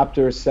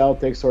Raptors,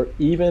 Celtics, or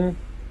even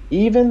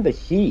the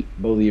Heat,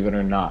 believe it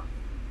or not,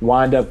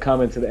 wind up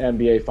coming to the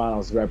NBA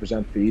Finals to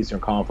represent the Eastern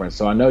Conference.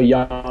 So I know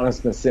Giannis has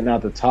been sitting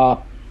at the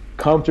top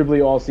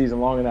comfortably all season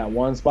long in that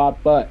one spot,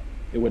 but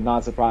it would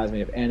not surprise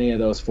me if any of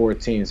those 4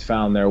 teams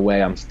found their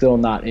way. I'm still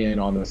not in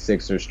on the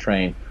Sixers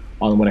train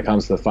on when it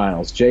comes to the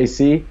finals.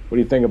 JC, what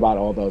do you think about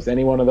all those?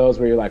 Any one of those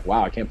where you're like,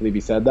 wow, I can't believe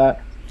he said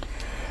that?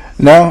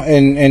 No,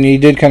 and you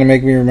did kind of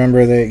make me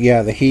remember that,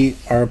 yeah, the Heat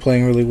are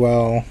playing really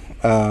well.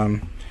 I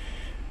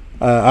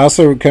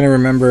also kind of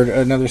remembered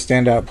another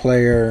standout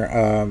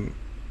player.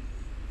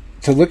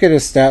 To look at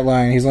his stat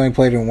line, he's only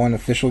played in one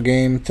official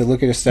game. To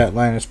look at his stat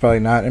line is probably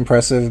not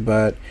impressive,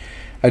 but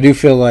I do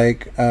feel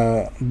like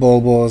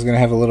Bol Bol is going to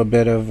have a little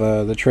bit of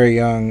the Trae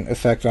Young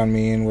effect on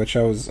me, in which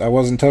I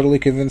wasn't totally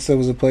convinced there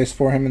was a place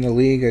for him in the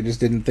league. I just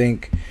didn't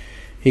think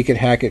he could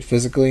hack it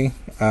physically,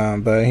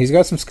 but he's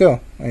got some skill,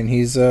 and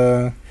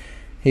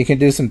he can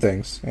do some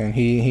things, and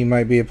he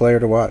might be a player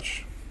to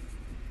watch.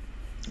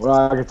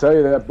 Well, I can tell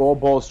you that Bol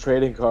Bol's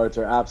trading cards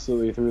are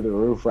absolutely through the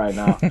roof right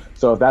now.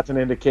 So if that's an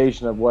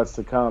indication of what's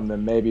to come,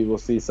 then maybe we'll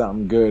see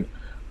something good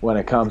when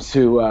it comes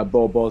to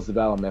Bol Bol's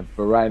development.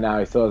 But right now,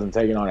 he still hasn't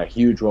taken on a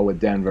huge role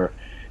with Denver.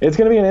 It's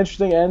going to be an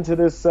interesting end to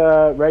this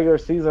regular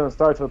season and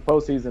start to the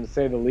postseason, to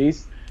say the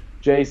least.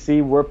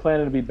 JC, we're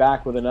planning to be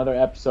back with another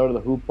episode of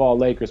the Hoop Ball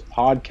Lakers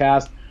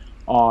podcast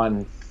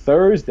on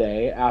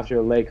Thursday after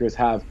the Lakers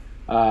have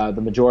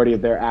the majority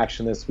of their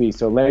action this week.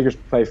 So Lakers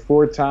play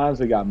 4 times.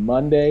 We got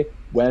Monday,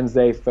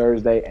 Wednesday,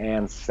 Thursday,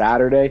 and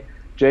Saturday.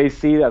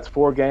 JC, that's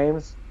 4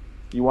 games.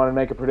 You want to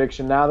make a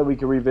prediction now that we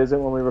can revisit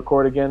when we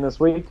record again this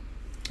week?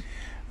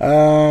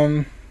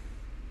 Let's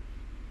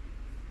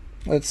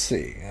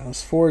see. It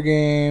was 4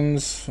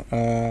 games.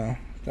 I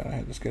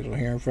have the schedule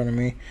here in front of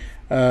me.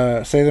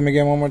 Say them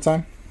again one more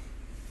time.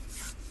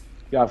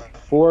 You got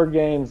 4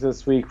 games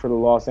this week for the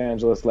Los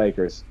Angeles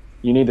Lakers.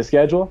 You need the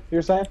schedule,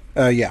 you're saying?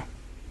 Yeah.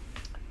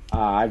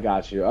 I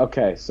got you.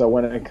 Okay, so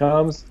when it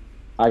comes,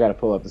 I got to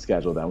pull up the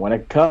schedule then. When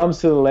it comes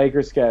to the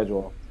Lakers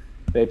schedule,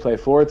 they play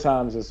 4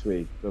 times this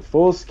week. The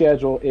full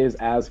schedule is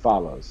as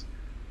follows.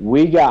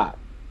 We got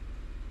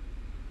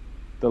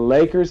the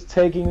Lakers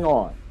taking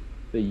on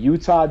the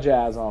Utah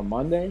Jazz on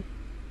Monday,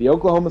 the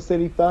Oklahoma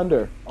City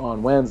Thunder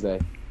on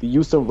Wednesday, the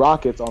Houston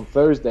Rockets on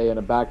Thursday in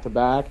a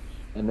back-to-back,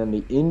 and then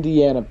the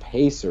Indiana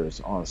Pacers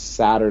on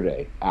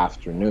Saturday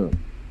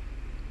afternoon.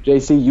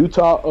 JC,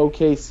 Utah,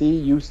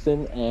 OKC,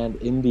 Houston, and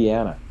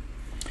Indiana.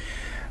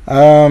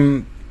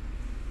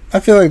 I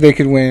feel like they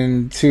could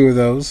win 2 of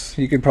those.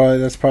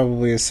 That's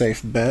probably a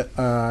safe bet.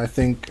 I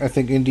think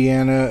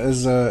Indiana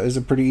is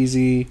a pretty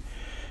easy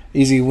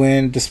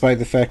win, despite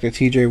the fact that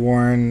TJ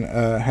Warren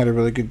had a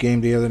really good game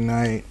the other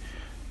night.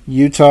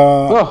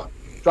 Utah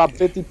dropped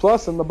 50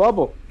 plus in the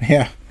bubble.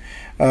 Yeah.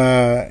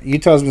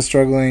 Utah's been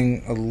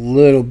struggling a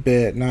little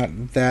bit,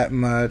 not that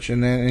much,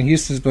 and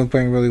Houston's been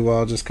playing really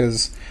well just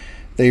because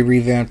they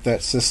revamped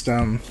that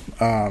system.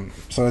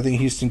 So I think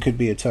Houston could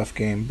be a tough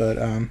game, but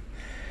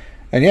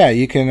and yeah,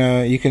 you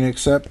can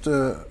accept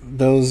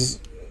those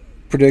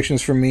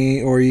predictions from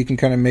me, or you can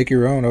kind of make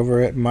your own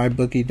over at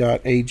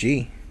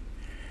mybookie.ag.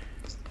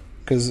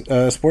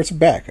 Because sports are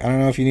back. I don't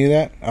know if you knew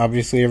that.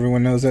 Obviously,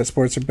 everyone knows that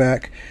sports are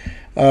back.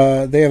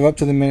 They have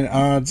up-to-the-minute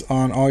odds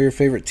on all your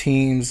favorite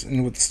teams,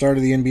 and with the start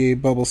of the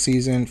NBA bubble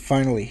season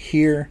finally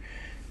here,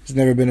 there's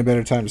never been a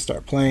better time to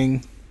start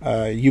playing.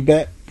 You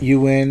bet, you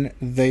win,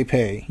 they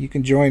pay. You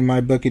can join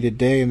MyBookie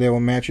today, and they will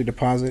match your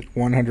deposit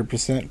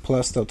 100%.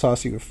 Plus, they'll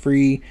toss you a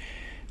free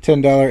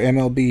 $10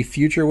 MLB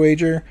future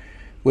wager,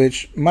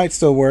 which might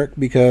still work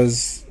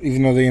because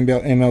even though the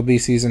MLB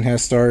season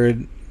has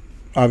started,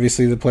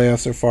 obviously the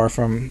playoffs are far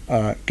from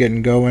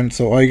getting going.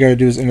 So all you got to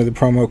do is enter the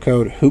promo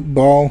code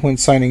HoopBall when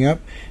signing up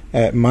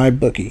at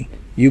MyBookie.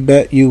 You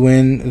bet, you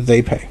win,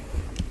 they pay.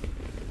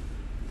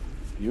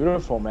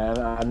 Beautiful, man.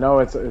 I know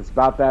it's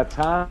about that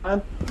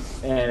time,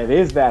 and it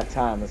is that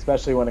time,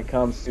 especially when it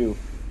comes to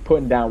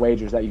putting down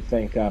wagers that you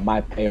think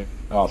might pay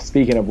off.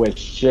 Speaking of which,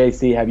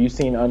 JC, have you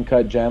seen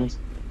Uncut Gems?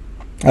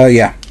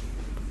 Yeah.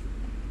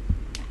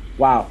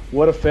 Wow,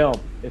 what a film.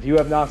 If you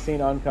have not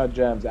seen Uncut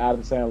Gems,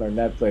 Adam Sandler,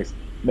 Netflix,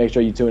 make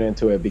sure you tune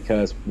into it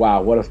because,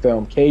 wow, what a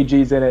film.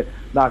 KG's in it.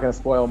 Not going to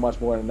spoil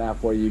much more than that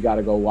for you. You got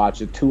to go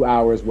watch it. 2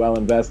 hours, well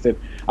invested.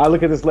 I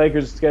look at this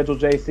Lakers schedule,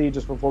 JC,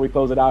 just before we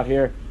close it out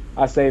here.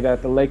 I say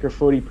that the Laker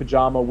footy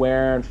pajama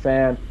wearing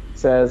fan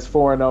says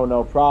 4-0,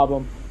 no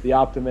problem. The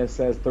optimist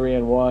says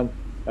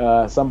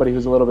 3-1. Somebody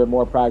who's a little bit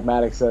more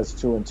pragmatic says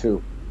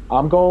 2-2.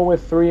 I'm going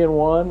with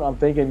 3-1. I'm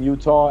thinking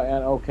Utah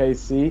and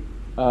OKC.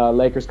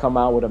 Lakers come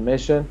out with a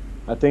mission.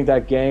 I think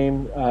that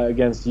game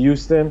against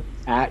Houston,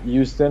 at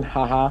Houston,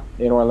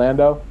 in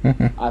Orlando,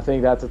 I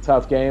think that's a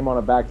tough game on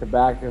a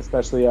back-to-back,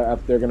 especially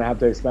if they're going to have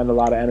to expend a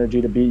lot of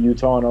energy to beat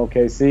Utah and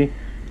OKC.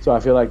 So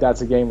I feel like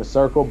that's a game to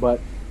circle. But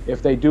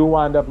if they do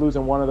wind up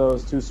losing one of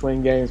those 2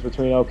 swing games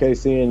between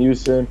OKC and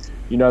Houston,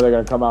 you know they're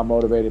going to come out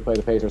motivated to play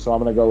the Pacers. So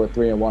I'm going to go with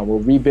 3-1. We'll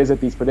revisit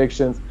these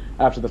predictions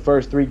after the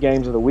first 3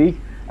 games of the week.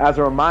 As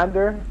a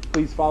reminder,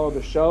 please follow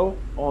the show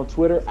on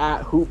Twitter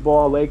at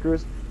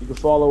HoopBallLakers. You can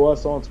follow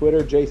us on Twitter.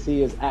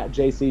 JC is at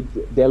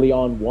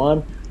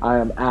JCDeLeon1. I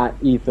am at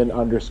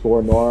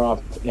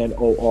Ethan_Noroff,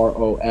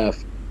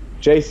 Norof.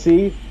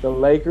 JC, the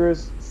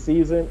Lakers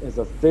season is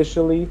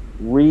officially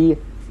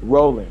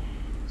re-rolling.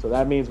 So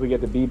that means we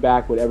get to be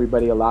back with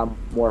everybody a lot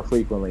more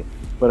frequently.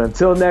 But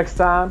until next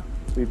time,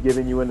 we've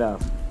given you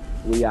enough.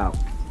 We out.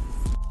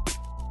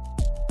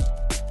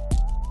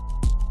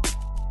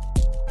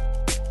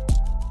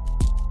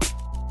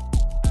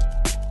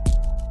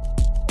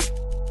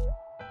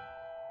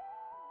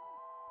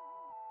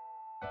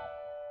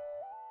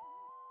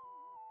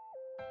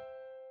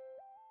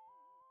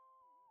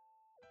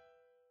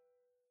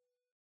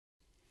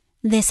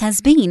 This has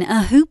been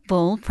a Hoop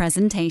Ball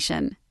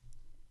presentation.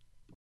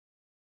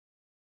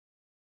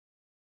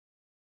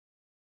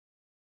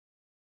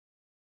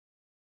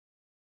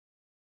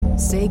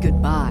 Say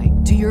goodbye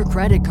to your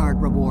credit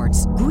card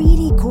rewards.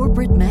 Greedy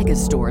corporate mega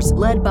stores,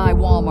 led by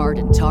Walmart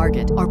and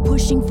Target, are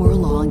pushing for a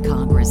law in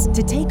Congress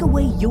to take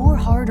away your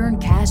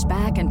hard-earned cash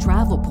back and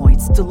travel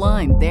points to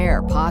line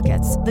their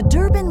pockets. The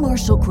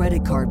Durbin-Marshall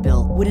credit card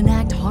bill would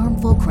enact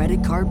harmful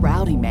credit card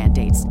routing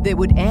mandates that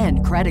would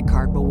end credit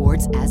card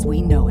rewards as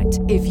we know it.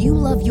 If you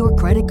love your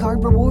credit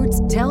card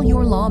rewards, tell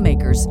your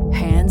lawmakers,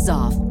 hands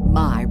off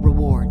my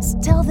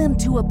rewards. Tell them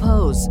to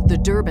oppose the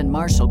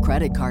Durbin-Marshall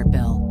credit card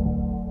bill.